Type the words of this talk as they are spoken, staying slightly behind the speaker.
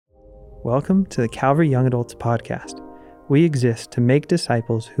Welcome to the Calvary Young Adults podcast. We exist to make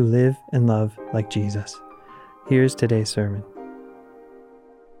disciples who live and love like Jesus. Here's today's sermon.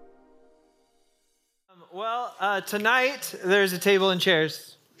 Tonight there's a table and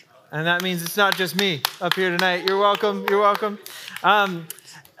chairs, and that means it's not just me up here tonight. You're welcome. You're welcome.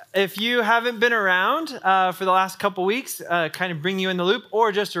 If you haven't been around for the last couple weeks, kind of bring you in the loop,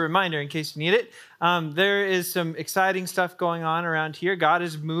 or just a reminder in case you need it. There is some exciting stuff going on around here. God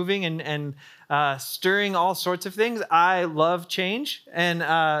is moving and stirring all sorts of things. I love change, and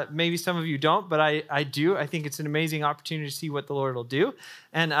maybe some of you don't, but I do. I think it's an amazing opportunity to see what the Lord will do.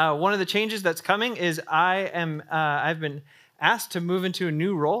 And one of the changes that's coming is I've been asked to move into a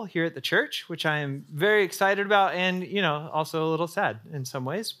new role here at the church, which I am very excited about, and also a little sad in some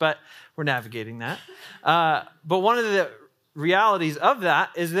ways, but we're navigating that. But one of the realities of that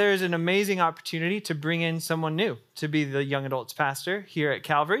is there's an amazing opportunity to bring in someone new to be the young adults pastor here at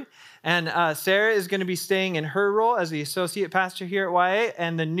Calvary. And Sarah is going to be staying in her role as the associate pastor here at YA,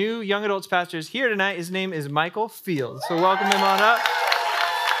 and the new young adults pastor is here tonight. His name is Michael Fields. So welcome him on up.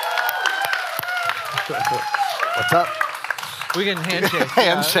 What's up? We can handshake.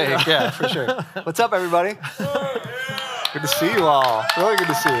 Handshake, yeah, for sure. What's up, everybody? Good to see you all. Really good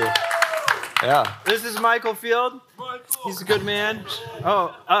to see you. Yeah. This is Michael Field. He's a good man.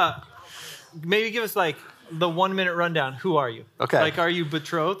 Maybe give us the 1 minute rundown. Who are you? Okay. Are you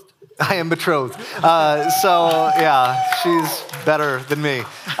betrothed? I am betrothed. She's better than me.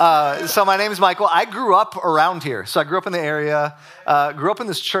 So my name is Michael. I grew up around here. So I grew up in the area, grew up in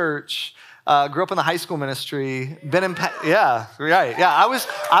this church. Grew up in the high school ministry. I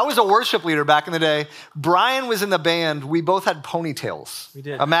was a worship leader back in the day. Brian was in the band. We both had ponytails. We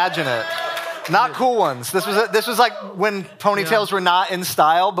did. Imagine it. Not cool ones. This was like when ponytails were not in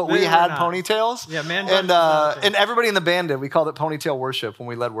style, but we had ponytails. Yeah, man. And everybody in the band did. We called it ponytail worship when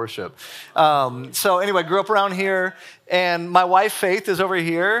we led worship. So anyway, grew up around here, and my wife Faith is over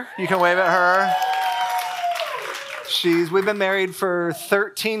here. You can wave at her. We've been married for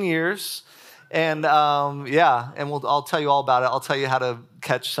 13 years. And I'll tell you all about it. I'll tell you how to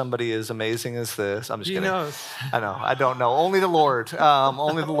catch somebody as amazing as this. I'm just kidding. He knows. I know. I don't know. Only the Lord.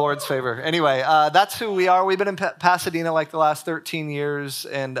 Only the Lord's favor. Anyway, that's who we are. We've been in Pasadena the last 13 years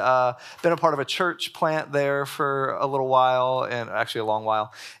and been a part of a church plant there for a little while, and actually a long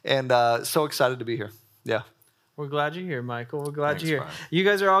while. And so excited to be here. Yeah. We're glad you're here, Michael. We're glad you're here. Brian. You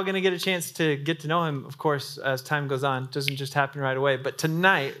guys are all going to get a chance to get to know him, of course, as time goes on. It doesn't just happen right away. But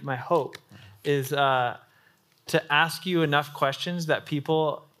tonight, my hope is to ask you enough questions that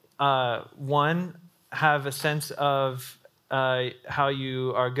people, one, have a sense of how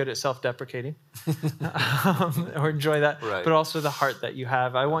you are good at self-deprecating or enjoy that, right. But also the heart that you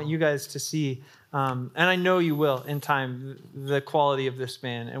have. I want you guys to see, and I know you will in time, the quality of this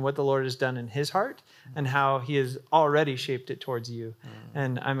man and what the Lord has done in his heart and how he has already shaped it towards you.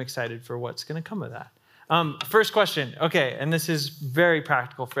 And I'm excited for what's going to come of that. First question. Okay, and this is very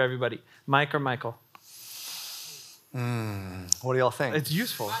practical for everybody. Mike or Michael? What do y'all think? It's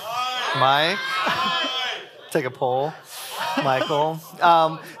useful. Mike? Take a poll. Michael.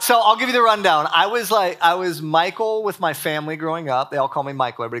 So I'll give you the rundown. I was Michael with my family growing up. They all call me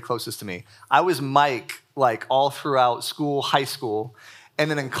Michael, everybody closest to me. I was Mike all throughout school, high school. And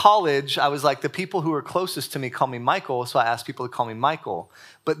then in college, I was the people who were closest to me call me Michael, so I asked people to call me Michael.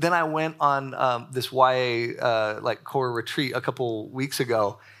 But then I went on this YA core retreat a couple weeks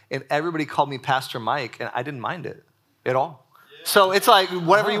ago, and everybody called me Pastor Mike, and I didn't mind it at all. Yeah. So it's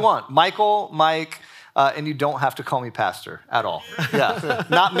whatever you want. Michael, Mike, and you don't have to call me Pastor at all. Yeah,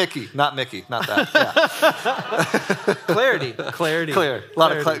 not Mickey, not that. Yeah. Clarity. Clear. A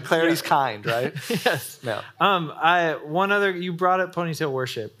lot of clarity's kind, right? Yes. No. You brought up ponytail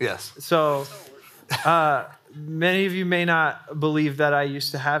worship. Yes. So, many of you may not believe that I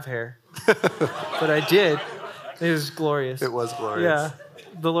used to have hair, but I did. It was glorious. It was glorious. Yeah.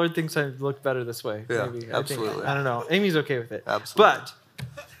 The Lord thinks I look better this way. Yeah, maybe. absolutely. I don't know. Amy's okay with it. Absolutely. But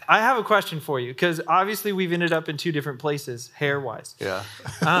I have a question for you, because obviously we've ended up in two different places, hair-wise. Yeah.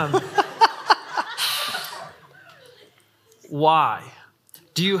 Why?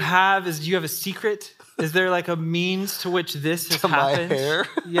 Do you have a secret? Is there a means to which this has happened? My hair?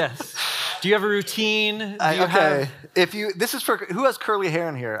 Yes. Do you have a routine? This is for who has curly hair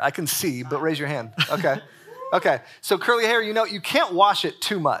in here? I can see, but raise your hand. Okay. Okay. So curly hair, you can't wash it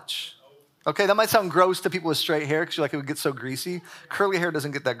too much. Okay, that might sound gross to people with straight hair because it would get so greasy. Curly hair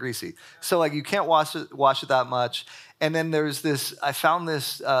doesn't get that greasy. So you can't wash it that much. And then there's this, I found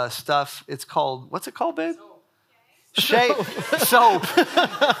this stuff, it's called, what's it called, babe? Soap.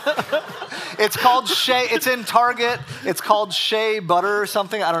 It's called shea. It's in Target. It's called shea butter or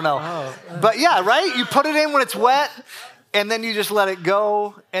something. I don't know. But yeah, right? You put it in when it's wet, and then you just let it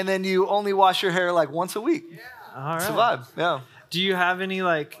go, and then you only wash your hair like once a week. All right. It's a vibe, yeah. Do you have any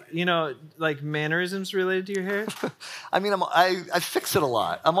mannerisms related to your hair? I mean, I fix it a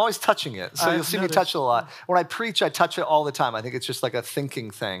lot. I'm always touching it. So you'll see me touch it a lot. When I preach, I touch it all the time. I think it's just like a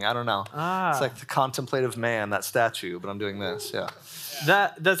thinking thing. I don't know. It's like the contemplative man, that statue, but I'm doing this, yeah.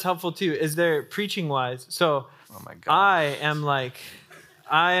 That's helpful too. Is there preaching wise? So oh my God. I'm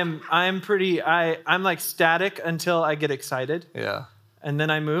like static until I get excited. Yeah. And then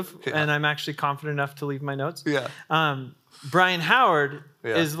I move and I'm actually confident enough to leave my notes. Yeah. Brian Howard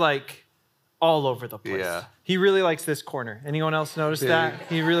is like all over the place. Yeah. He really likes this corner. Anyone else notice that?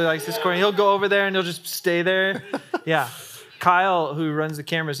 He really likes this corner. He'll go over there and he'll just stay there. Yeah. Kyle, who runs the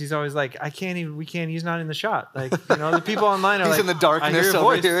cameras, he's always like, he's not in the shot. Like, the people online are he's like, in the darkness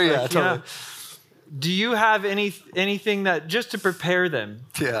over here. Yeah, totally. Do you have anything that just to prepare them?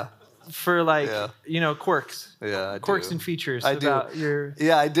 Yeah. For quirks. Yeah, quirks and features about your...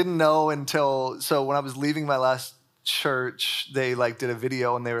 Yeah, I didn't know so when I was leaving my last church, they did a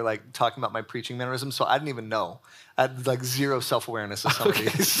video and they were talking about my preaching mannerisms, so I didn't even know. I had zero self-awareness of somebody.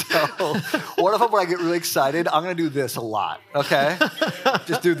 Okay. So what if when I get really excited, I'm going to do this a lot, okay?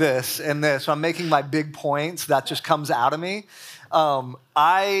 Just do this and this. When I'm making my big points, that just comes out of me.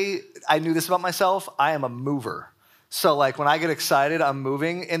 I knew this about myself. I am a mover. So when I get excited, I'm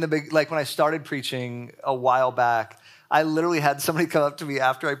moving. In the big, when I started preaching a while back, I literally had somebody come up to me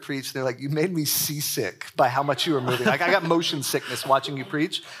after I preached. They're like, you made me seasick by how much you were moving. I got motion sickness watching you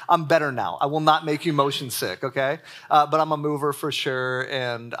preach. I'm better now. I will not make you motion sick, okay? But I'm a mover for sure.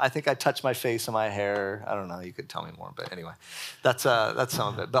 And I think I touch my face and my hair. I don't know. You could tell me more. But anyway, that's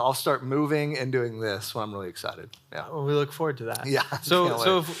some of it. But I'll start moving and doing this when I'm really excited. Yeah. Well, we look forward to that. Yeah.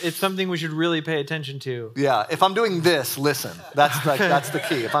 So if it's something we should really pay attention to. Yeah. If I'm doing this, listen. That's the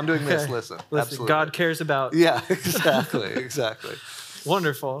key. If I'm doing this, listen. Absolutely. God cares about. Yeah, exactly.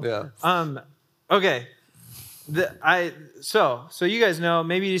 Wonderful. Yeah. Okay. So you guys know,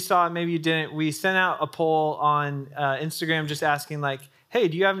 maybe you saw it, maybe you didn't. We sent out a poll on Instagram just asking hey,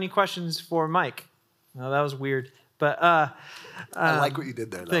 do you have any questions for Mike? No, that was weird. But I like what you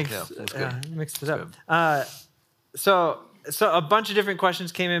did there, though. Thanks. Yeah, that's good. Mixed it up. So a bunch of different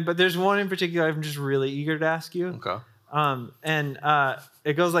questions came in, but there's one in particular I'm just really eager to ask you. Okay. And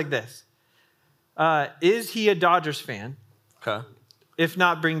it goes like this. Is he a Dodgers fan? Okay. If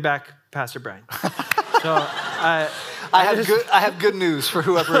not, bring back Pastor Brian. So I have good news for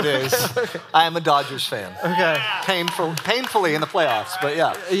whoever it is. Okay. I am a Dodgers fan. Okay. Painfully in the playoffs, but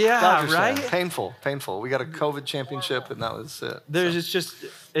yeah. Yeah, Dodgers right? Fan. Painful. We got a COVID championship, and that was it.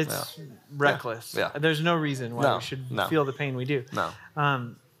 It's reckless. Yeah. There's no reason why we should feel the pain we do. No.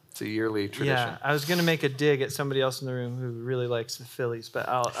 It's a yearly tradition. Yeah, I was going to make a dig at somebody else in the room who really likes the Phillies, but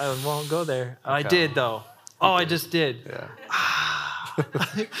I won't go there. Okay. I did, though. I just did. Yeah.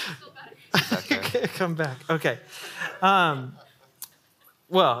 Come back. Okay.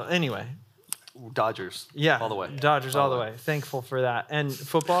 Well, anyway. Dodgers. Yeah. All the way. Dodgers all the way. Thankful for that. And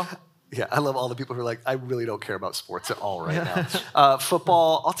football? Yeah, I love all the people who are like, I really don't care about sports at all right now.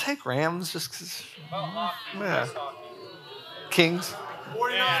 Football, I'll take Rams just because. Yeah. Kings.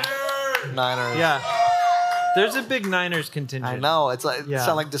 49ers. Niners. Yeah. There's a big Niners contingent. I know. It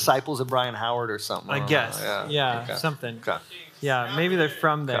sound like disciples of Brian Howard or something. I guess. Yeah, okay. Something. Okay. Yeah, maybe they're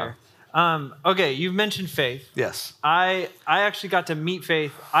from there. Okay, you've mentioned Faith. Yes. I actually got to meet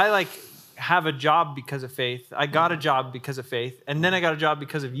Faith. I have a job because of Faith. I got a job because of Faith, and then I got a job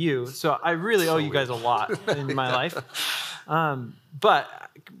because of you. So I really owe you guys a lot in my life. But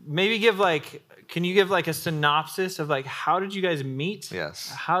maybe can you give a synopsis of how did you guys meet? Yes.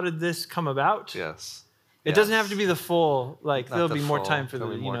 How did this come about? Yes. It doesn't have to be the full, there'll be more time for the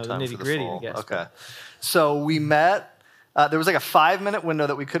nitty gritty, I guess. Okay. So we met, there was a 5-minute window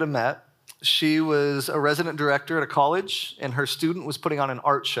that we could have met. She was a resident director at a college, and her student was putting on an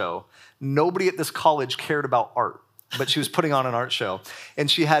art show. Nobody at this college cared about art, but she was putting on an art show. And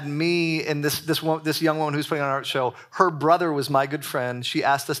she had me and this young woman who was putting on an art show. Her brother was my good friend. She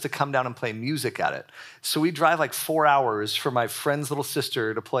asked us to come down and play music at it. So we drive 4 hours for my friend's little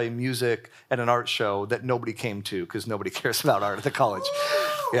sister to play music at an art show that nobody came to because nobody cares about art at the college.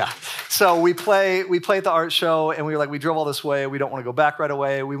 Yeah. So we play at the art show, and we were we drove all this way. We don't want to go back right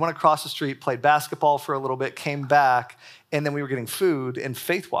away. We went across the street, played basketball for a little bit, came back, and then we were getting food, and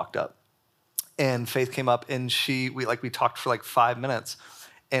Faith walked up. And Faith came up, and we talked for 5 minutes.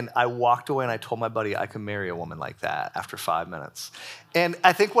 And I walked away, and I told my buddy I could marry a woman like that after 5 minutes. And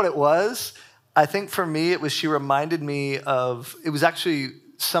I think what it was, for me, it was she reminded me of, it was actually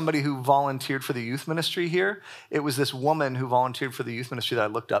somebody who volunteered for the youth ministry here. It was this woman who volunteered for the youth ministry that I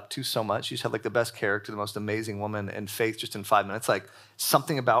looked up to so much. She's had like the best character, the most amazing woman in faith just in 5 minutes. Like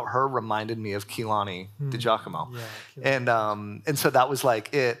something about her reminded me of Keelani DiGiacomo. Yeah, and so that was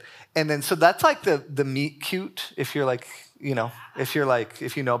like it. And then, so that's like the meet cute, if you're like, you know, if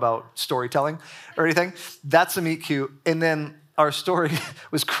you know about storytelling or anything, that's the meet cute. And then our story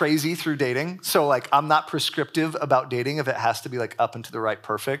was crazy through dating. So like, I'm not prescriptive about dating if it has to be like up and to the right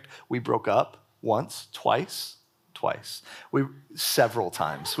perfect. We broke up once, twice. Several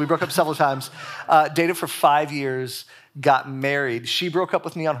times. We broke up several times, dated for 5 years, got married. She broke up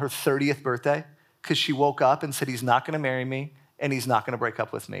with me on her 30th birthday because she woke up and said, he's not gonna marry me and he's not gonna break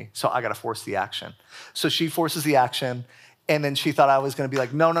up with me. So I gotta force the action. So she forces the action. And then she thought I was gonna be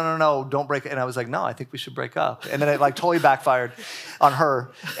like, no, don't break it. And I was like, no, I think we should break up. And then it like totally backfired on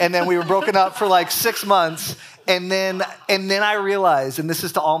her. And then we were broken up for like 6 months. And then I realized, and this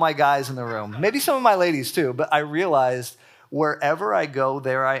is to all my guys in the room, maybe some of my ladies too, but I realized wherever I go,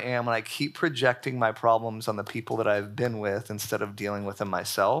 there I am. And I keep projecting my problems on the people that I've been with instead of dealing with them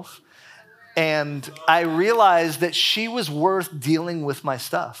myself. And I realized that she was worth dealing with my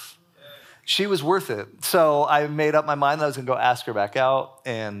stuff. She was worth it. So I made up my mind that I was gonna go ask her back out,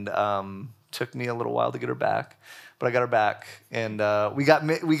 and took me a little while to get her back, but I got her back, and we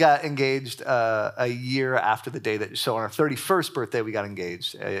got engaged a year after the day that, so on our 31st birthday, we got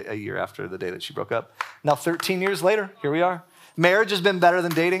engaged a year after the day that she broke up. Now 13 years later, here we are. Marriage has been better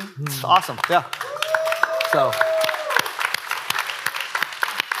than dating. It's awesome, yeah. So.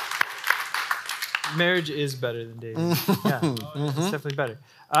 Marriage is better than dating. Yeah, it's definitely better.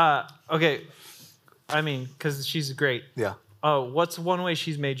 Okay, I mean, because she's great. Yeah. What's one way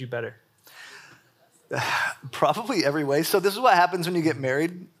she's made you better? Probably every way. So this is what happens when you get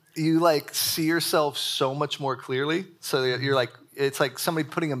married. You like see yourself so much more clearly. So you're like, it's like somebody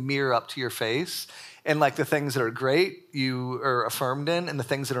putting a mirror up to your face. And like the things that are great, you are affirmed in, and the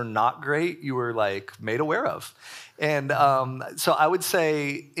things that are not great, you were like made aware of. And so I would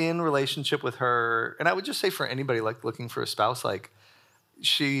say in relationship with her, and I would just say for anybody like looking for a spouse, like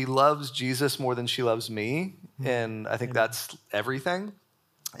she loves Jesus more than she loves me. And I think that's everything.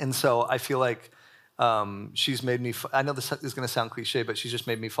 And so I feel like she's made me, I know this is gonna sound cliche, but she's just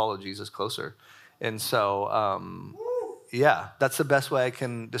made me follow Jesus closer. And so, yeah, that's the best way I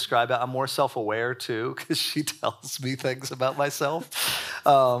can describe it. I'm more self-aware too, because she tells me things about myself,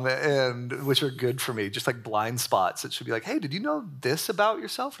 and which are good for me, just like blind spots. It should be like, hey, did you know this about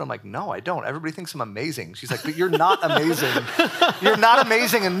yourself? And I'm like, no, I don't. Everybody thinks I'm amazing. She's like, but you're not amazing. You're not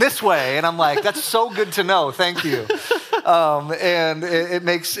amazing in this way. And I'm like, that's so good to know. Thank you. And it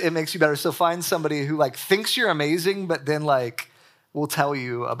makes you better. So find somebody who like thinks you're amazing, but then like will tell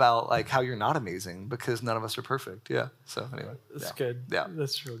you about like how you're not amazing, because none of us are perfect. Yeah. So anyway. That's good. Yeah.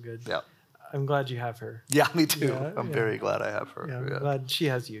 That's real good. Yeah. I'm glad you have her. Yeah, me too. Yeah, I'm very glad I have her. Yeah, I'm glad she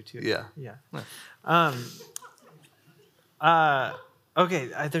has you too. Yeah. Yeah. Okay,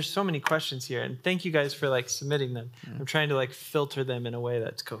 there's so many questions here, and thank you guys for like submitting them. I'm trying to like filter them in a way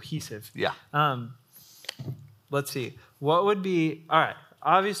that's cohesive. Yeah. Let's see. What would be, all right,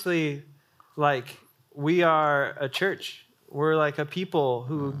 obviously, like we are a church. We're like a people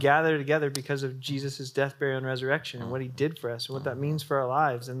who gather together because of Jesus' death, burial, and resurrection, and what he did for us, and what that means for our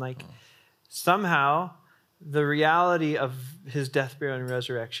lives. And like somehow the reality of his death, burial, and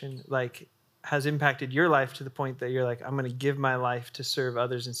resurrection like has impacted your life to the point that you're like, I'm going to give my life to serve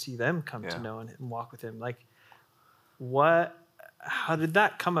others and see them come to know and walk with him. Like how did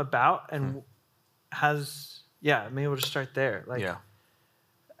that come about? And maybe we'll just start there. Like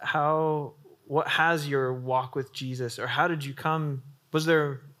what has your walk with Jesus, or how did you come? Was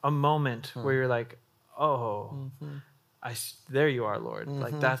there a moment where you're like, oh, there you are, Lord.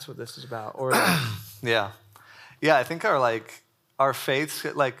 Like that's what this is about. Or like, yeah. I think our faiths,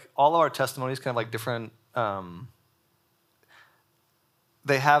 like all of our testimonies, kind of like different.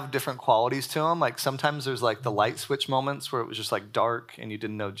 They have different qualities to them. Like sometimes there's like the light switch moments where it was just like dark and you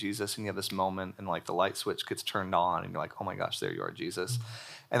didn't know Jesus, and you have this moment and like the light switch gets turned on and you're like, oh my gosh, there you are, Jesus.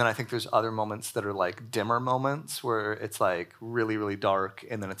 And then I think there's other moments that are like dimmer moments where it's like really, really dark,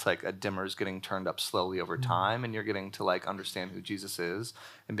 and then it's like a dimmer's getting turned up slowly over time, and you're getting to like understand who Jesus is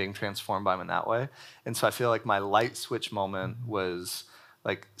and being transformed by him in that way. And so I feel like my light switch moment was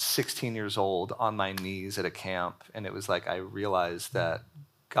like 16 years old on my knees at a camp, and it was like I realized that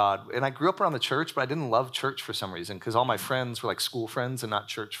God, and I grew up around the church, but I didn't love church for some reason, because all my friends were like school friends and not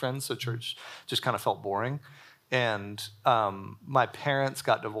church friends, so church just kind of felt boring. And my parents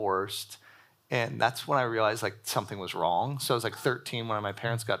got divorced, And that's when I realized like something was wrong. So I was like 13 when my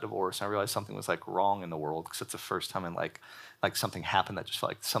parents got divorced, and I realized something was like wrong in the world, because it's the first time in like something happened that just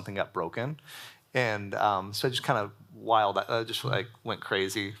felt like something got broken. And so I just kind of just like went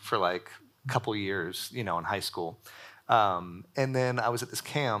crazy for like a couple years, in high school. And then I was at this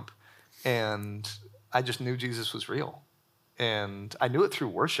camp, and I just knew Jesus was real. And I knew it through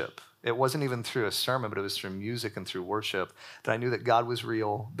worship. It wasn't even through a sermon, but it was through music and through worship that I knew that God was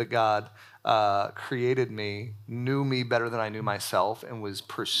real, that God created me, knew me better than I knew myself, and was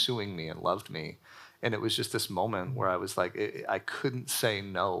pursuing me and loved me. And it was just this moment where I was like, I couldn't say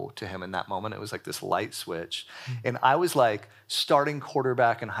no to him in that moment. It was like this light switch. And I was like starting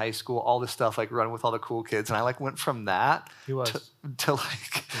quarterback in high school, all this stuff, like running with all the cool kids. And I like went from that to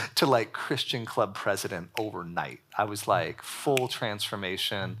like Christian club president overnight. I was like full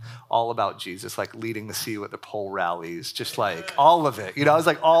transformation, all about Jesus, like leading the sea with the pole rallies, just like all of it. I was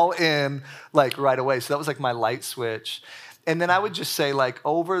like all in like right away. So that was like my light switch. And then I would just say, like,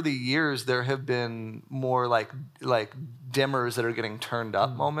 over the years, there have been more like dimmers that are getting turned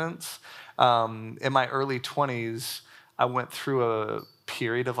up moments. In my early 20s, I went through a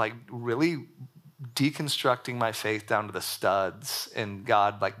period of like really deconstructing my faith down to the studs, and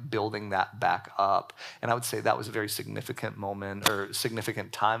God like building that back up. And I would say that was a very significant moment or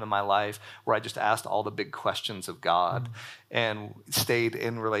significant time in my life where I just asked all the big questions of God and stayed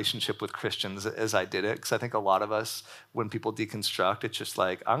in relationship with Christians as I did it. Because I think a lot of us, when people deconstruct, it's just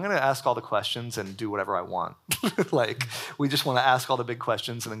like, I'm going to ask all the questions and do whatever I want. Like, we just want to ask all the big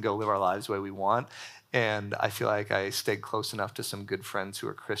questions and then go live our lives the way we want. And I feel like I stayed close enough to some good friends who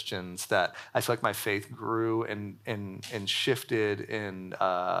are Christians that I feel like my faith grew and shifted and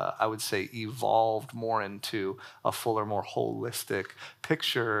I would say evolved more into a fuller, more holistic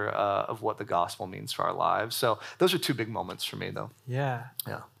picture of what the gospel means for our lives. So those are two big moments for me, though. Yeah.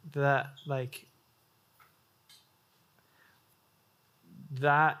 That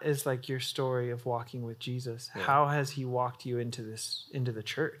is like your story of walking with Jesus. Yeah. How has he walked you into the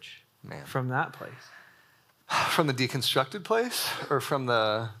church? Man. From that place? From the deconstructed place, or from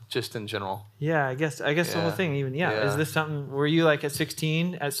the just in general? Yeah, I guess the whole thing. Even Is this something? Were you like at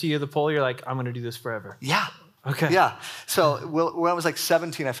 16 at CEO of the Pole? You're like, I'm going to do this forever. Yeah. Okay. Yeah. So when I was like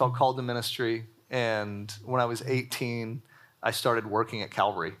 17, I felt called to ministry, and when I was 18, I started working at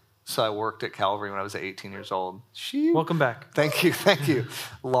Calvary. So I worked at Calvary when I was 18 years old. Welcome back. Thank you.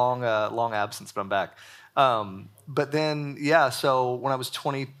 Long absence, but I'm back. But then, so when I was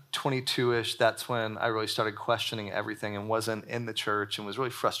 22-ish, that's when I really started questioning everything and wasn't in the church and was really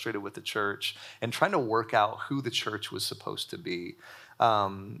frustrated with the church and trying to work out who the church was supposed to be.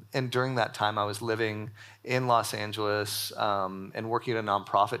 And during that time, I was living in Los Angeles and working at a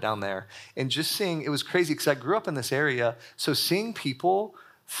nonprofit down there. And just seeing, it was crazy because I grew up in this area. So seeing people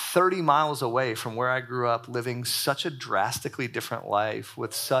 30 miles away from where I grew up living such a drastically different life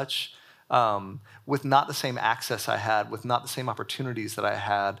with such... with not the same access I had, with not the same opportunities that I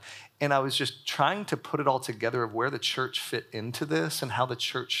had. And I was just trying to put it all together of where the church fit into this and how the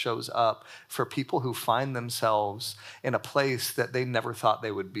church shows up for people who find themselves in a place that they never thought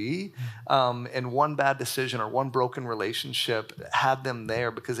they would be. And one bad decision or one broken relationship had them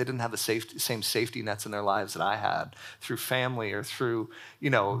there because they didn't have the same safety nets in their lives that I had through family or through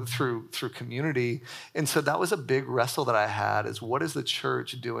community. And so that was a big wrestle that I had, is what is the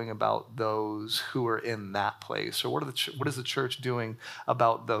church doing about those who are in that place? Or what is the church doing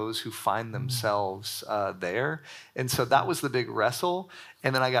about those who find themselves there? And so that was the big wrestle.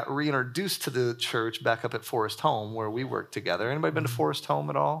 And then I got reintroduced to the church back up at Forest Home, where we worked together. Anybody been to Forest Home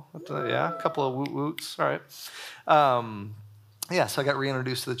at all? Yeah, a couple of woot-woots. All right. So I got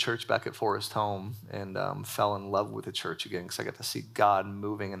reintroduced to the church back at Forest Home and fell in love with the church again because I got to see God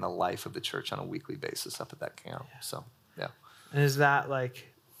moving in the life of the church on a weekly basis up at that camp. Yeah. So, yeah. And is that like,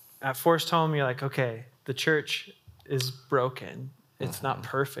 at Forest Home, you're like, okay, the church is broken. It's not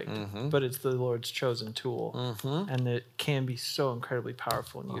perfect, but it's the Lord's chosen tool. And it can be so incredibly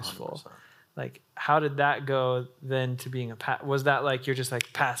powerful and useful. 100%. Like, how did that go then to being was that like, you're just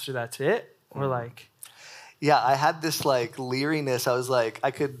like, pastor, that's it? Or like... Yeah, I had this like leeriness. I was like,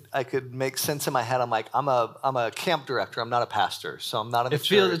 I could make sense in my head. I'm like, I'm a camp director. I'm not a pastor, so I'm not in the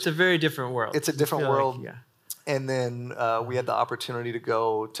church. It's a very different world. It's a different world. Like, yeah. And then we had the opportunity to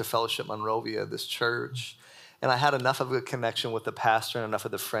go to Fellowship Monrovia, this church. And I had enough of a connection with the pastor and enough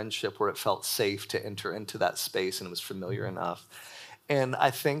of the friendship where it felt safe to enter into that space and it was familiar enough. And I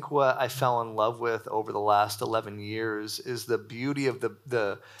think what I fell in love with over the last 11 years is the beauty of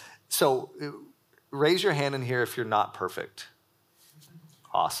so raise your hand in here if you're not perfect.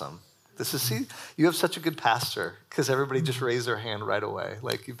 Awesome. See, you have such a good pastor because everybody just raised their hand right away.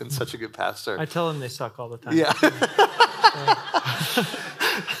 Like, you've been such a good pastor. I tell them they suck all the time. Yeah.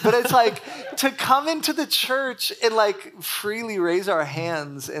 But it's like to come into the church and like freely raise our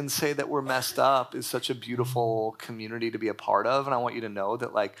hands and say that we're messed up is such a beautiful community to be a part of. And I want you to know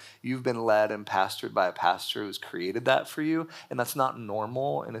that like you've been led and pastored by a pastor who's created that for you. And that's not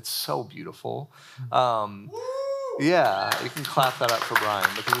normal. And it's so beautiful. Yeah, you can clap that up for Brian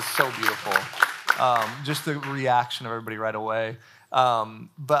because it's so beautiful. Just the reaction of everybody right away.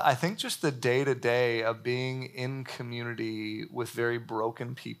 But I think just the day-to-day of being in community with very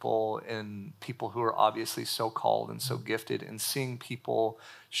broken people and people who are obviously so called and so gifted, and seeing people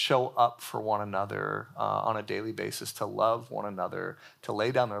show up for one another on a daily basis, to love one another, to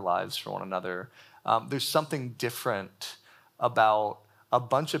lay down their lives for one another. There's something different about a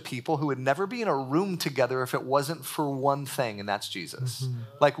bunch of people who would never be in a room together if it wasn't for one thing, and that's Jesus. Mm-hmm.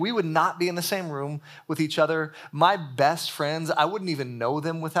 Like, we would not be in the same room with each other. My best friends, I wouldn't even know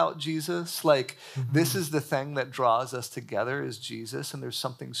them without Jesus. Like, this is the thing that draws us together is Jesus, and there's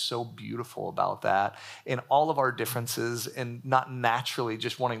something so beautiful about that in all of our differences, and not naturally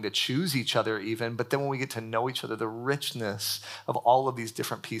just wanting to choose each other even, but then when we get to know each other, the richness of all of these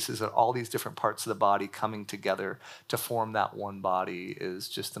different pieces and all these different parts of the body coming together to form that one body is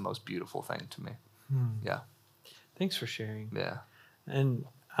just the most beautiful thing to me. Yeah. Thanks for sharing. Yeah. And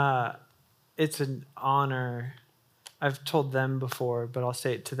it's an honor. I've told them before, but I'll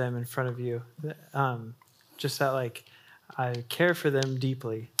say it to them in front of you. Just that, like, I care for them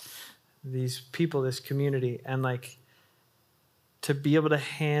deeply. These people, this community, and like to be able to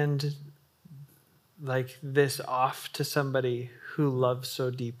hand like this off to somebody who loves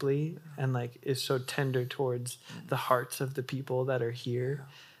so deeply and like is so tender towards the hearts of the people that are here.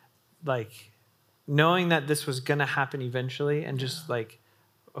 Like, knowing that this was going to happen eventually, and just like,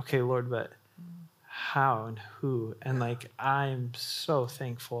 okay, Lord, but how and who? And like, I'm so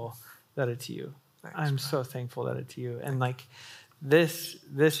thankful that it's you. I'm so thankful that it's you. And like, this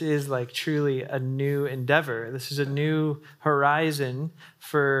is like truly a new endeavor. This is a new horizon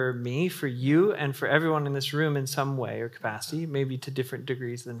for me, for you, and for everyone in this room in some way or capacity, maybe to different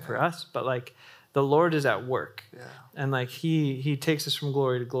degrees than for us. But like, the Lord is at work. Yeah. And like, he takes us from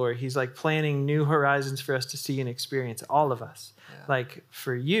glory to glory. He's like planning new horizons for us to see and experience, all of us. Yeah. Like,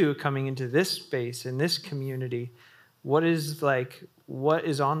 for you coming into this space, in this community, what is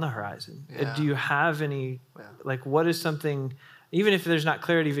on the horizon? Yeah. Do you have any, like, what is something, even if there's not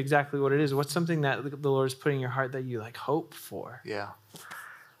clarity of exactly what it is, what's something that the Lord is putting in your heart that you like hope for? Yeah.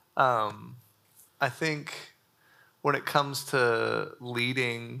 I think when it comes to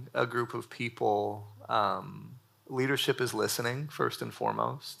leading a group of people, leadership is listening first and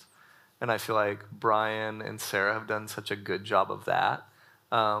foremost. And I feel like Brian and Sarah have done such a good job of that.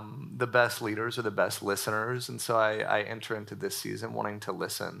 The best leaders are the best listeners. And so I enter into this season wanting to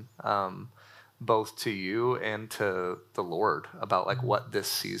listen, both to you and to the Lord about like what this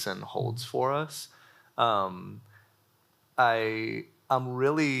season holds for us. I'm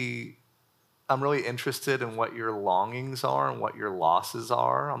really interested in what your longings are and what your losses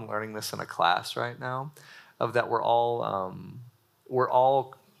are. I'm learning this in a class right now, of that we're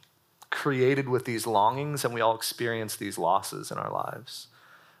all created with these longings, and we all experience these losses in our lives.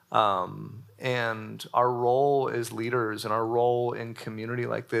 And our role as leaders and our role in community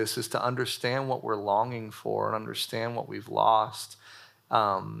like this is to understand what we're longing for and understand what we've lost.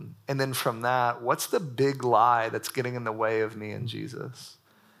 And then from that, what's the big lie that's getting in the way of me and Jesus?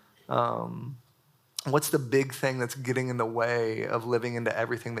 What's the big thing that's getting in the way of living into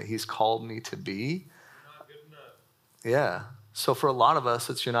everything that he's called me to be? You're not good enough. Yeah. So for a lot of us,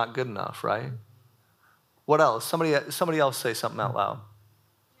 it's you're not good enough, right? What else? Somebody else say something out loud.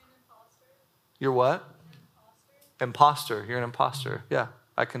 You're what? Imposter. You're an imposter. Yeah,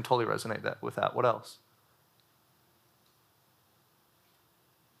 I can totally resonate with that. What else?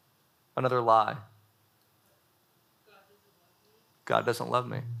 Another lie. God doesn't love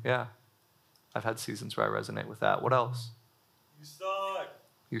me. Yeah. I've had seasons where I resonate with that. What else? You suck.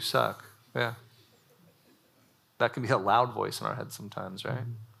 You suck. Yeah. That can be a loud voice in our head sometimes, right?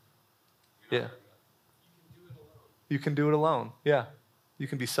 Yeah. You can do it alone. Yeah. You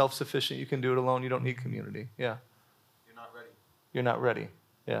can be self-sufficient. You can do it alone. You don't need community. Yeah. You're not ready. You're not ready.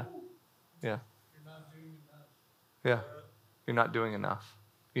 Yeah. Yeah. You're not doing enough. Yeah. You're not doing enough.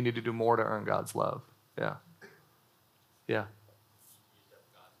 You need to do more to earn God's love. Yeah. Yeah.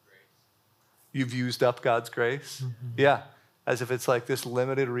 You've used up God's grace? Mm-hmm. Yeah. As if it's like this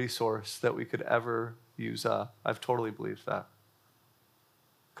limited resource that we could ever use up. I've totally believed that. A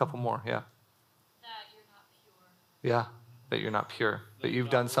couple more. Yeah. That you're not pure. Yeah. that you're not pure, that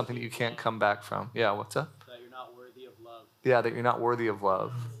you've done something that you can't come back from. Yeah, what's up? That you're not worthy of love. Yeah, that you're not worthy of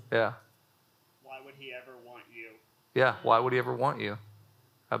love. Yeah. Why would he ever want you? Yeah, why would he ever want you?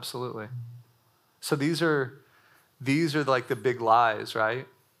 Absolutely. So these are like the big lies, right?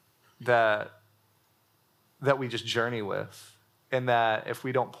 That we just journey with. And that if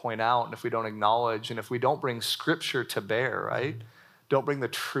we don't point out and if we don't acknowledge and if we don't bring scripture to bear, right? Don't bring the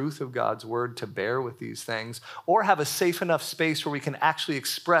truth of God's word to bear with these things, or have a safe enough space where we can actually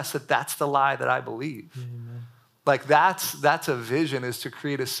express that that's the lie that I believe. Amen. Like that's a vision, is to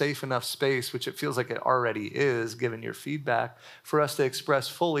create a safe enough space, which it feels like it already is, given your feedback, for us to express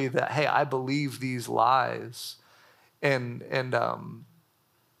fully that, hey, I believe these lies. And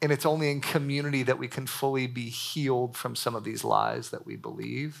it's only in community that we can fully be healed from some of these lies that we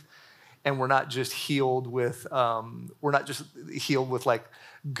believe. And we're not just healed with like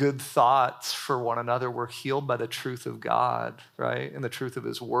good thoughts for one another. We're healed by the truth of God, right? And the truth of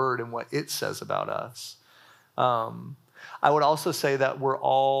his word and what it says about us. I would also say that we're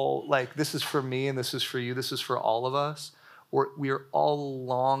all, like, this is for me and this is for you, this is for all of us. We are all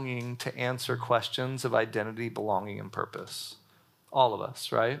longing to answer questions of identity, belonging, and purpose. All of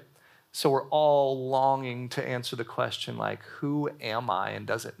us, right? So we're all longing to answer the question, like, who am I and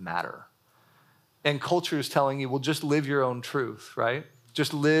does it matter? And culture is telling you, well, just live your own truth, right?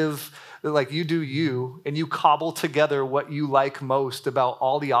 Just live like you do you, and you cobble together what you like most about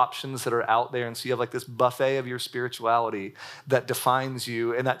all the options that are out there. And so you have like this buffet of your spirituality that defines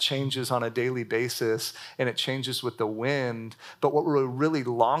you, and that changes on a daily basis, and it changes with the wind. But what we're really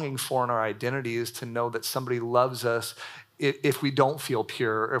longing for in our identity is to know that somebody loves us if we don't feel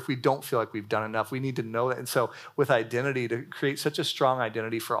pure, or if we don't feel like we've done enough. We need to know that. And so with identity, to create such a strong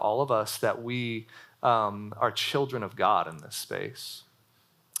identity for all of us that we are children of God in this space.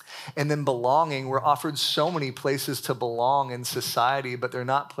 And then belonging, we're offered so many places to belong in society, but they're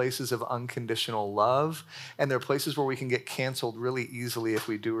not places of unconditional love. And they're places where we can get canceled really easily if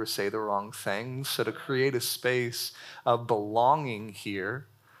we do or say the wrong things. So to create a space of belonging here,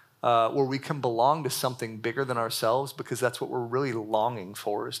 where we can belong to something bigger than ourselves, because that's what we're really longing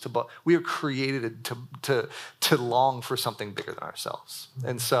for. We are created to long for something bigger than ourselves.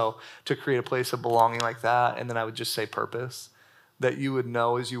 And so to create a place of belonging like that, and then I would just say purpose, that you would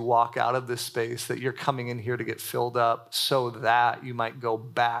know as you walk out of this space that you're coming in here to get filled up so that you might go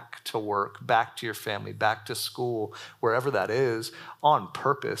back to work, back to your family, back to school, wherever that is, on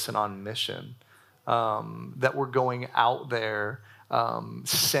purpose and on mission. That we're going out there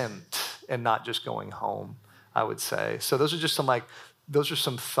sent and not just going home, I would say. So those are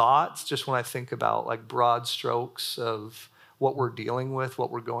some thoughts just when I think about like broad strokes of what we're dealing with,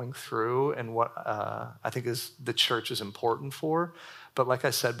 what we're going through, and what I think is the church is important for. But like I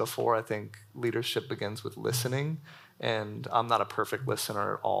said before, I think leadership begins with listening, and I'm not a perfect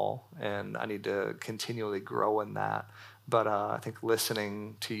listener at all, and I need to continually grow in that. But I think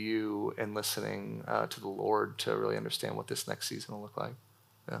listening to you and listening to the Lord to really understand what this next season will look like.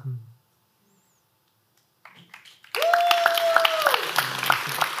 Yeah.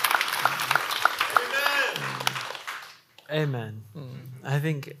 Amen. I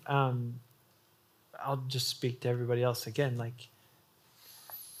think I'll just speak to everybody else again. Like,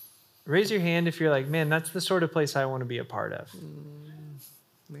 raise your hand if you're like, man, that's the sort of place I want to be a part of.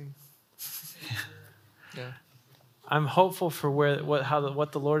 Me. Yeah. I'm hopeful for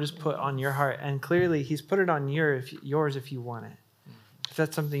what the Lord has put on your heart, and clearly He's put it on yours if you want it. If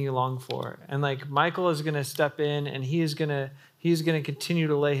that's something you long for, and like Michael is going to step in, and he's going to continue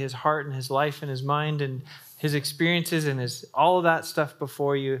to lay his heart and his life and his mind and his experiences and all of that stuff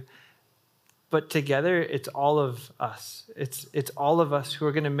before you. But together, it's all of us. It's all of us who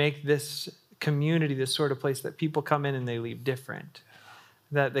are going to make this community this sort of place that people come in and they leave different.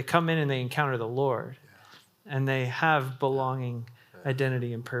 That they come in and they encounter the Lord, and they have belonging,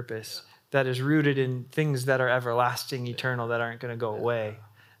 identity, and purpose that is rooted in things that are everlasting, eternal, that aren't going to go away.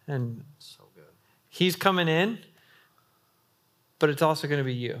 And So good. He's coming in, but it's also going to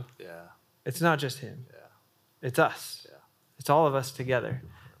be you. Yeah. It's not just Him. Yeah. It's us. Yeah. It's all of us together,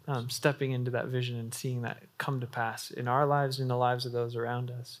 stepping into that vision and seeing that come to pass in our lives, in the lives of those around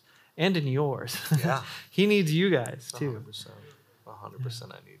us, and in yours. Yeah. He needs you guys too.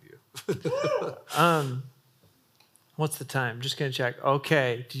 100%. I need you. What's the time? Just going to check.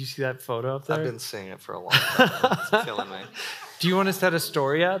 Okay. Did you see that photo up there? I've been seeing it for a long time. It's killing me. Do you want to set a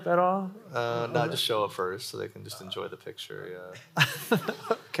story up at all? No, just show it first so they can just enjoy the picture. Yeah.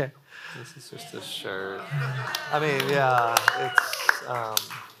 Okay. This is just a shirt. I mean, yeah, it's,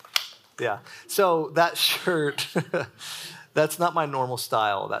 yeah. So that shirt, that's not my normal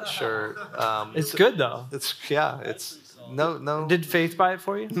style, that shirt. It's good though. It's No. Did Faith buy it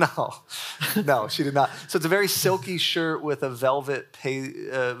for you? No, she did not. So it's a very silky shirt with a velvet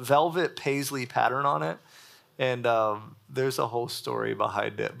paisley pattern on it. And there's a whole story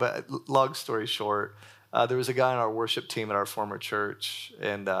behind it. But long story short, there was a guy on our worship team at our former church,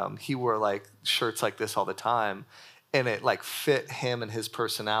 and he wore like shirts like this all the time, and it like fit him and his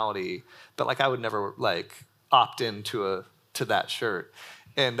personality. But like I would never like opt into that shirt.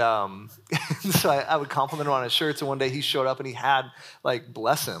 And so I would compliment him on his shirts. And one day he showed up and he had, like,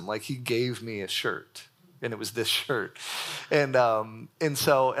 bless him, like he gave me a shirt. And it was this shirt. And I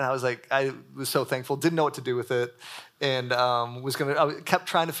was like, I was so thankful, didn't know what to do with it. And I kept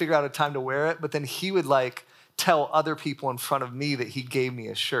trying to figure out a time to wear it. But then he would like tell other people in front of me that he gave me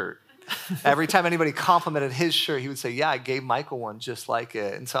a shirt. Every time anybody complimented his shirt, he would say, yeah, I gave Michael one just like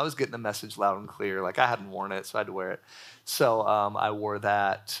it. And so I was getting the message loud and clear. Like I hadn't worn it, so I had to wear it. So I wore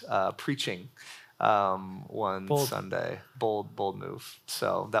that preaching one Bold. Sunday. Bold move.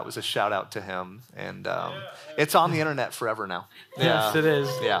 So that was a shout out to him. And it's on the internet forever now. Yes, it is.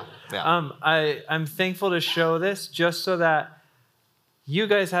 Yeah. I'm thankful to show this just so that you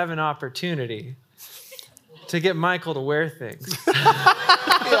guys have an opportunity to get Michael to wear things.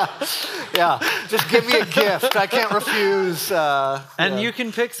 Yeah. Just give me a gift. I can't refuse. You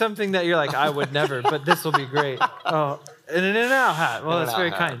can pick something that you're like, I would never, but this will be great. Oh, an In-N-Out hat. Well, that's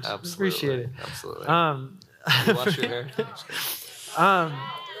very kind. Absolutely. Appreciate it. Absolutely. You wash your hair?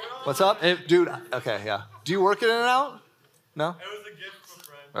 What's up? Dude, okay, yeah. Do you work at In-N-Out? No? It was a gift from a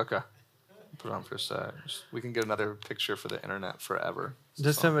friend. Okay. Put it on for a sec. We can get another picture for the internet forever.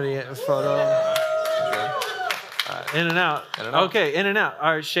 Does somebody get a photo? Okay. All right. In-N-Out. In-N-Out. Okay, In-N-Out.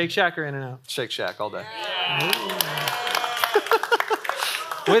 All right, Shake Shack or In-N-Out? Shake Shack all day.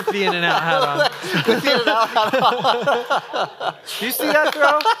 With the In-N-Out hat on. With the In-N-Out hat on. Do you see that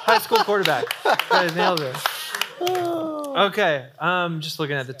throw? High school quarterback. Guys nailed it. Okay, just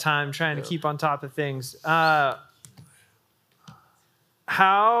looking at the time, trying to keep on top of things. What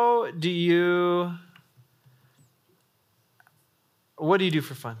do you do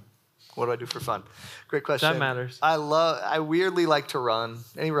for fun? What do I do for fun? Great question. That matters. I weirdly like to run.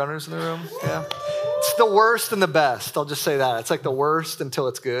 Any runners in the room? Yeah. It's the worst and the best. I'll just say that. It's like the worst until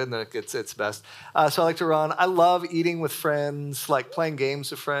it's good, and then it gets its best. So I like to run. I love eating with friends, like playing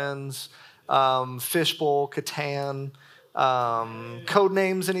games with friends. Fishbowl, Catan, code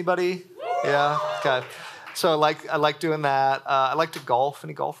names. Anybody? Yeah. Okay. So I like doing that. I like to golf.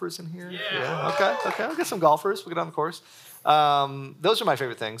 Any golfers in here? Yeah. Okay. I'll get some golfers. We'll get on the course. Those are my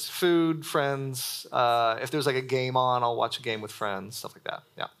favorite things. Food, friends. If there's like a game on, I'll watch a game with friends. Stuff like that.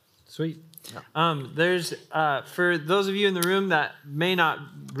 Yeah. Sweet. Yeah. There's for those of you in the room that may not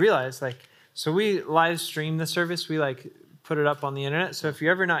realize, so we live stream the service. We put it up on the internet. So if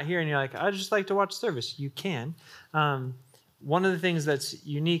you're ever not here and you're like, I'd just like to watch service, you can. One of the things that's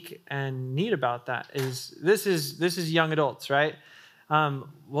unique and neat about that is this is young adults, right?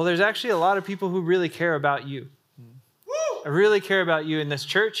 Well, there's actually a lot of people who really care about you. I really care about you in this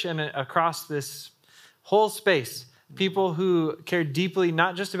church and across this whole space. People who care deeply,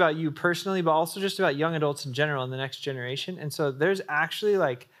 not just about you personally, but also just about young adults in general and the next generation. And so there's actually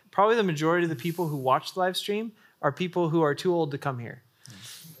probably the majority of the people who watch the live stream are people who are too old to come here.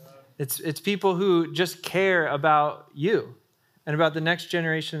 It's people who just care about you and about the next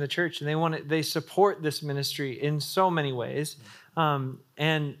generation of the church, and they support this ministry in so many ways.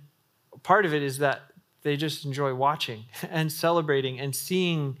 And part of it is that they just enjoy watching and celebrating and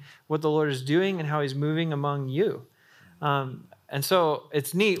seeing what the Lord is doing and how he's moving among you. And so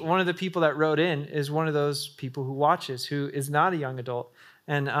it's neat. One of the people that wrote in is one of those people who watches, who is not a young adult,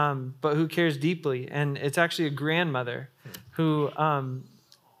 and but who cares deeply. And it's actually a grandmother who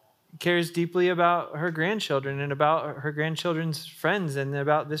cares deeply about her grandchildren and about her grandchildren's friends and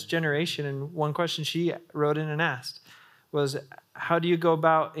about this generation. And one question she wrote in and asked was, how do you go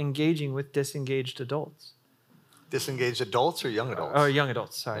about engaging with disengaged adults? Disengaged adults or young adults? Oh, young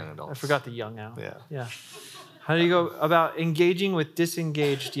adults, sorry. Young adults. I forgot the young out. Yeah. How do you go about engaging with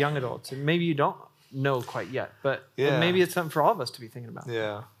disengaged young adults? And maybe you don't know quite yet, but maybe it's something for all of us to be thinking about.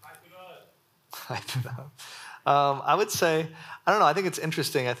 Yeah. I do not. I would say, I don't know, I think it's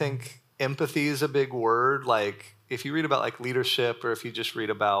interesting. I think empathy is a big word. If you read about leadership, or if you just read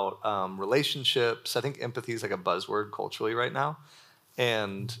about relationships, I think empathy is a buzzword culturally right now.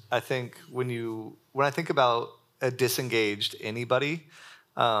 And I think when I think about a disengaged anybody,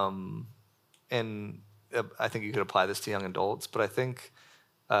 and I think you could apply this to young adults, but I think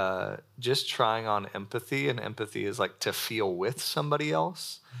just trying on empathy, and empathy is to feel with somebody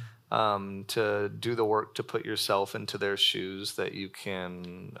else, to do the work to put yourself into their shoes, that you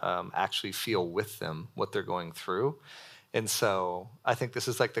can actually feel with them what they're going through. And so I think this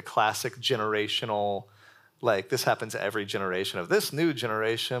is like the classic generational, like this happens every generation of this new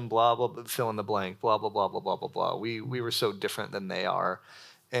generation, blah, blah, blah, fill in the blank, blah, blah, blah, blah, blah, blah, blah. We were so different than they are.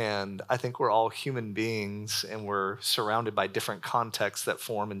 And I think we're all human beings and we're surrounded by different contexts that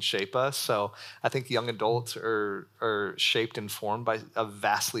form and shape us. So I think young adults are shaped and formed by a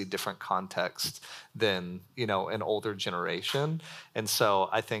vastly different context than, an older generation. And so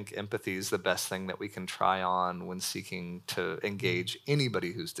I think empathy is the best thing that we can try on when seeking to engage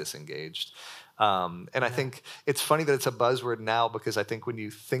anybody who's disengaged. And I think it's funny that it's a buzzword now because I think when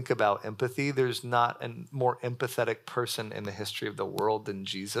you think about empathy, there's not a more empathetic person in the history of the world than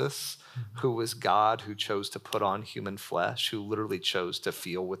Jesus, who was God, who chose to put on human flesh, who literally chose to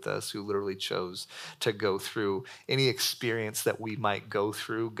feel with us, who literally chose to go through any experience that we might go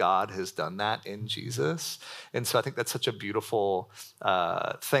through. God has done that in Jesus. And so I think that's such a beautiful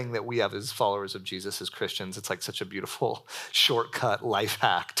thing that we have as followers of Jesus, as Christians. It's like such a beautiful shortcut life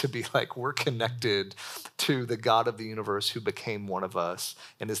hack to be like, we're connected to the God of the universe who became one of us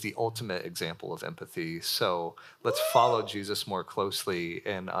and is the ultimate example of empathy. So let's follow Jesus more closely.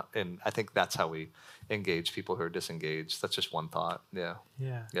 And I think that's how we engage people who are disengaged. That's just one thought. Yeah.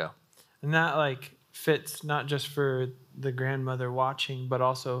 Yeah. And that fits not just for the grandmother watching, but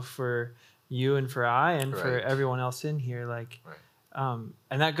also for you and for I and for everyone else in here. And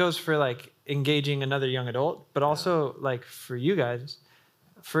that goes for engaging another young adult, but also for you guys,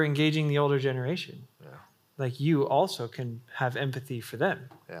 for engaging the older generation. Yeah. You also can have empathy for them.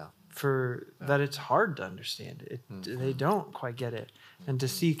 Yeah. That it's hard to understand it. They don't quite get it. And to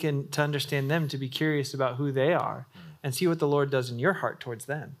seek and to understand them, to be curious about who they are and see what the Lord does in your heart towards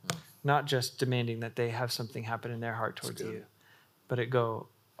them. Not just demanding that they have something happen in their heart towards you, but it go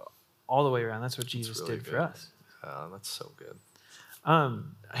all the way around. That's what Jesus really did for us. That's so good.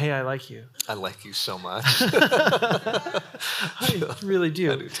 Hey, I like you. I like you so much. I really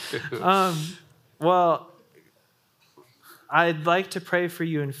do. I do too. Well, I'd like to pray for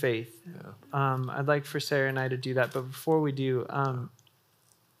you in faith. Yeah. I'd like for Sarah and I to do that. But before we do,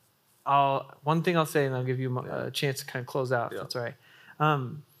 one thing I'll say, and I'll give you a chance to kind of close out, if that's all right.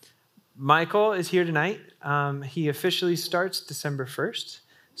 Michael is here tonight. He officially starts December 1st.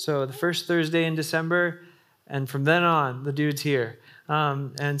 So the first Thursday in December, and from then on, the dude's here.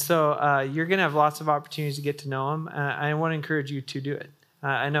 And so you're going to have lots of opportunities to get to know him. I want to encourage you to do it.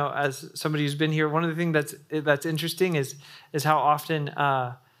 I know as somebody who's been here, one of the things that's interesting is how often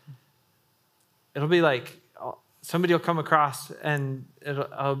it'll be somebody will come across and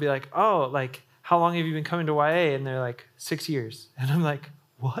I'll be like, oh, how long have you been coming to YA? And they're like, 6 years. And I'm like,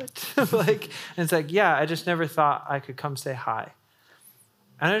 what? And it's yeah, I just never thought I could come say hi.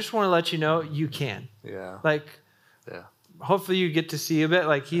 And I just want to let you know you can. Yeah. Yeah. Hopefully you get to see a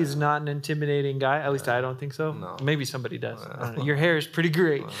bit. He's not an intimidating guy. At least I don't think so. No. Maybe somebody does. I don't know. Your hair is pretty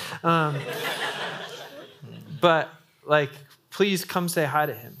great. But please come say hi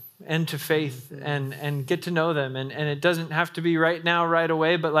to him and to Faith and get to know them. And it doesn't have to be right now, right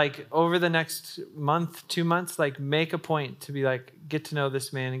away, but over the next month, 2 months, make a point to be get to know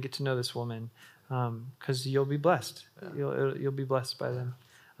this man and get to know this woman. Because you'll be blessed. Yeah. You'll be blessed by them.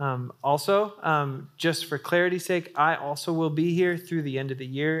 Also, just for clarity's sake, I also will be here through the end of the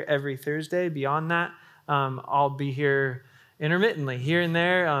year every Thursday. Beyond that, I'll be here intermittently, here and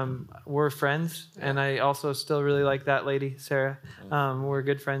there. We're friends, and I also still really like that lady, Sarah. We're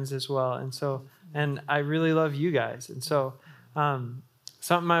good friends as well, and I really love you guys. And so,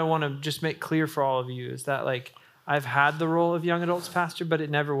 something I want to just make clear for all of you is that I've had the role of young adults pastor, but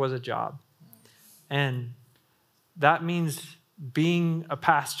it never was a job, and that means being a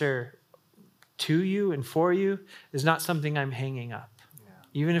pastor to you and for you is not something I'm hanging up. Yeah.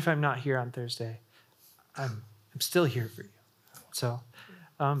 Even if I'm not here on Thursday, I'm still here for you. So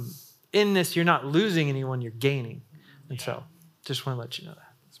in this, you're not losing anyone, you're gaining. And so just want to let you know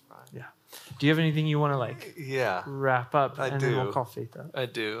that. Yeah. Do you have anything you want to wrap up? I do. Then we'll call Faith up. I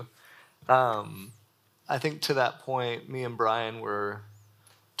do. I think to that point, me and Brian were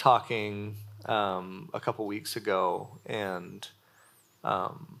talking a couple weeks ago, and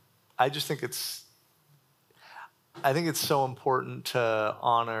I just think it's so important to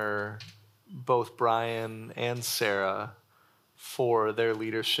honor both Brian and Sarah for their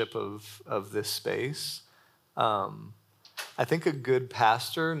leadership of this space. I think a good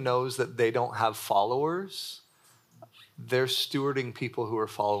pastor knows that they don't have followers. They're stewarding people who are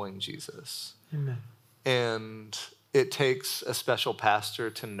following Jesus. Amen. And it takes a special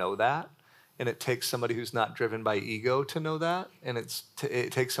pastor to know that. And it takes somebody who's not driven by ego to know that. And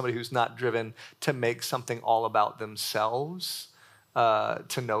it takes somebody who's not driven to make something all about themselves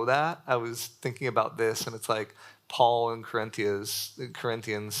to know that. I was thinking about this, and it's Paul in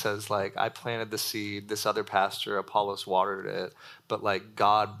Corinthians says, like, I planted the seed, this other pastor, Apollos watered it, but like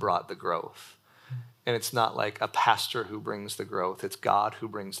God brought the growth. And it's not like a pastor who brings the growth. It's God who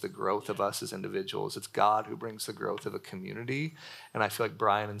brings the growth of us as individuals. It's God who brings the growth of a community. And I feel like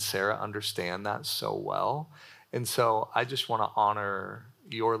Brian and Sarah understand that so well. And so I just want to honor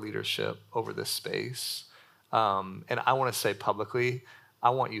your leadership over this space. And I want to say publicly, I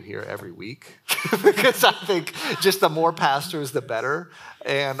want you here every week because I think just the more pastors, the better.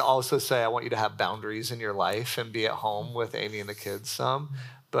 And also say I want you to have boundaries in your life and be at home with Amy and the kids some.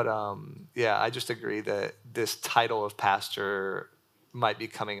 But yeah, I just agree that this title of pastor might be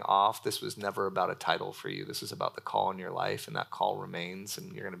coming off. This was never about a title for you. This is about the call in your life, and that call remains,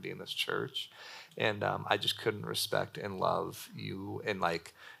 and you're going to be in this church. And I just couldn't respect and love you, and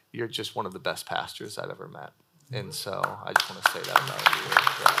like you're just one of the best pastors I've ever met. And so I just want to say that about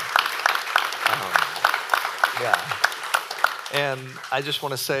you. Yeah. And I just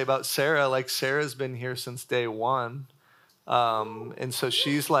want to say about Sarah, like Sarah's been here since day one. And so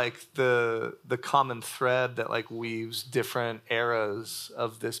she's like the common thread that like weaves different eras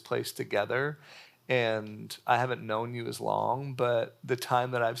of this place together. And I haven't known you as long, but the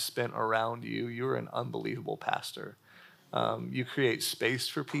time that I've spent around you, you're an unbelievable pastor. You create space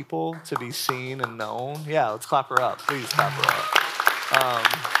for people to be seen and known. Yeah, let's clap her up. Please clap her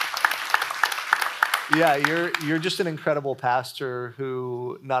up. Yeah, you're just an incredible pastor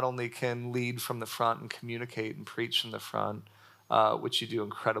who not only can lead from the front and communicate and preach from the front, which you do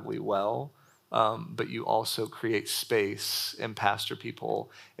incredibly well, but you also create space and pastor people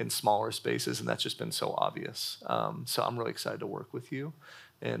in smaller spaces, and that's just been so obvious. So I'm really excited to work with you.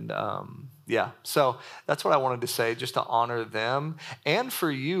 And yeah, so that's what I wanted to say, just to honor them. And for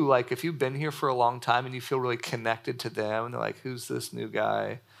you, like if you've been here for a long time and you feel really connected to them, and they're like, who's this new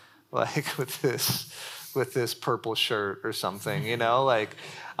guy? Like with this purple shirt or something, you know, like,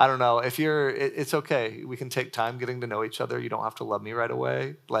 I don't know if it's okay. We can take time getting to know each other. You don't have to love me right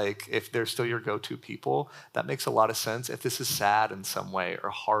away. Like if they're still your go-to people, that makes a lot of sense. If this is sad in some way or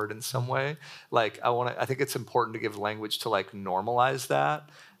hard in some way, like I think it's important to give language to like normalize that,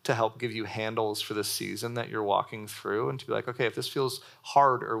 to help give you handles for the season that you're walking through, and to be like, okay, if this feels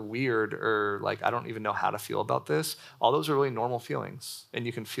hard or weird or like I don't even know how to feel about this, all those are really normal feelings, and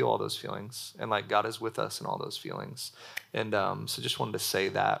you can feel all those feelings, and like God is with us in all those feelings. And so just wanted to say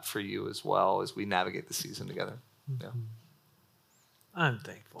that for you as well as we navigate the season together. Yeah. I'm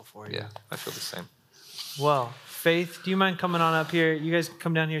thankful for you. Yeah, I feel the same. Well, Faith, do you mind coming on up here? You guys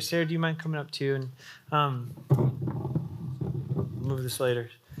come down here. Sarah, do you mind coming up too? And move this later.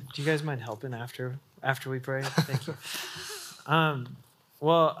 Do you guys mind helping after we pray? Thank you.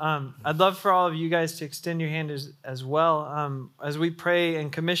 I'd love for all of you guys to extend your hand as well as we pray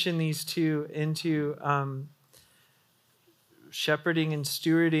and commission these two into shepherding and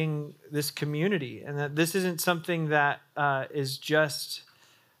stewarding this community, and that this isn't something that is just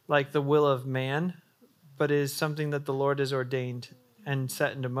like the will of man, but is something that the Lord has ordained and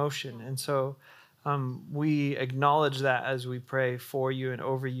set into motion. And so we acknowledge that as we pray for you and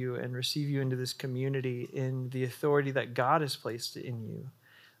over you and receive you into this community in the authority that God has placed in you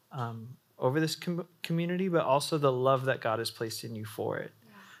over this community, but also the love that God has placed in you for it.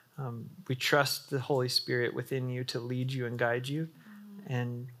 We trust the Holy Spirit within you to lead you and guide you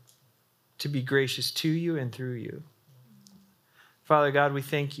and to be gracious to you and through you. Father God, we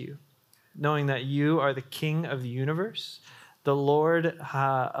thank you, knowing that you are the King of the universe, the Lord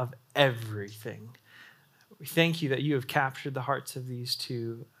of everything. We thank you that you have captured the hearts of these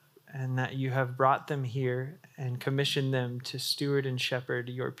two and that you have brought them here and commissioned them to steward and shepherd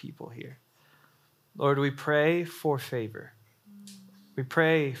your people here. Lord, we pray for favor. We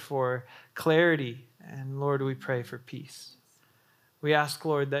pray for clarity, and Lord, we pray for peace. We ask,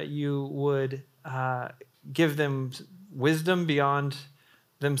 Lord, that you would give them wisdom beyond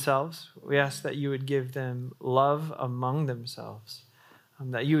themselves. We ask that you would give them love among themselves,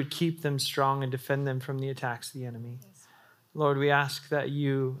 that you would keep them strong and defend them from the attacks of the enemy. Yes. Lord, we ask that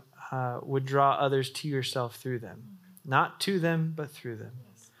you would draw others to yourself through them, not to them, but through them.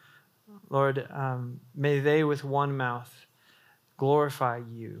 Yes. Lord, may they with one mouth glorify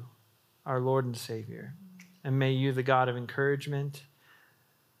you, our Lord and Savior, and may you, the God of encouragement,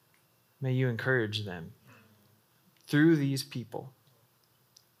 may you encourage them through these people.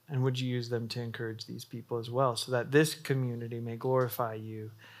 And would you use them to encourage these people as well, so that this community may glorify you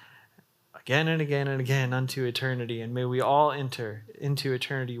again and again and again unto eternity. And may we all enter into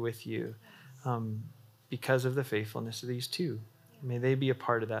eternity with you because of the faithfulness of these two. May they be a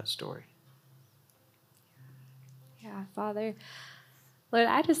part of that story. Yeah, Father, Lord,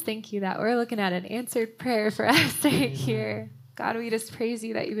 I just thank you that we're looking at an answered prayer for us right here. God, we just praise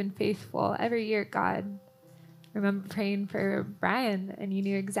you that you've been faithful every year, God. Remember praying for Brian, and you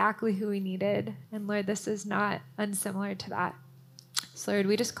knew exactly who we needed. And Lord, this is not unsimilar to that. So Lord,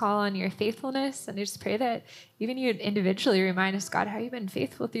 we just call on your faithfulness, and we just pray that even you individually remind us, God, how you've been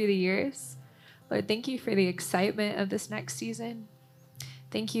faithful through the years. Lord, thank you for the excitement of this next season.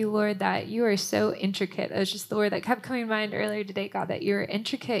 Thank you, Lord, that you are so intricate. It was just the word that kept coming to mind earlier today, God, that you're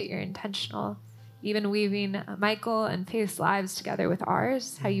intricate, you're intentional, even weaving Michael and Faith's lives together with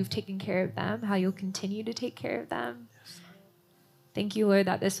ours, how you've taken care of them, how you'll continue to take care of them. Thank you, Lord,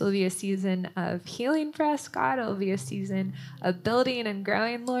 that this will be a season of healing for us, God. It will be a season of building and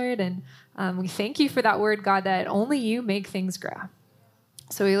growing, Lord. And we thank you for that word, God, that only you make things grow.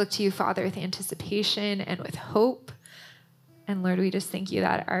 So we look to you, Father, with anticipation and with hope. And Lord, we just thank you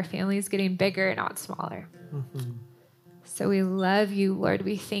that our family is getting bigger, not smaller. Mm-hmm. So we love you, Lord.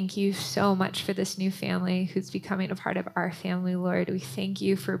 We thank you so much for this new family who's becoming a part of our family, Lord. We thank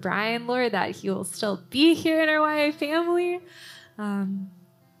you for Brian, Lord, that he will still be here in our YA family. And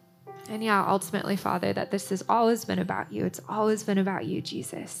yeah, ultimately, Father, that this has always been about you. It's always been about you,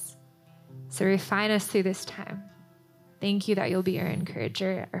 Jesus. So refine us through this time. Thank you that you'll be our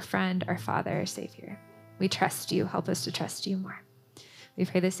encourager, our friend, our Father, our Savior. We trust you. Help us to trust you more. We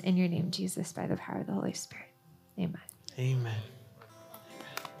pray this in your name, Jesus, by the power of the Holy Spirit. Amen. Amen.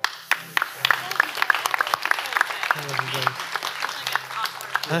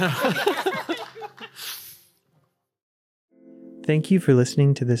 Thank you for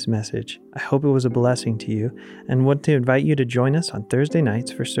listening to this message. I hope it was a blessing to you and want to invite you to join us on Thursday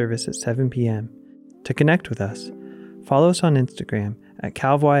nights for service at 7 p.m. To connect with us, follow us on Instagram at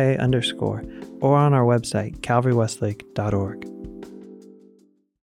calvya_, or on our website, calvarywestlake.org.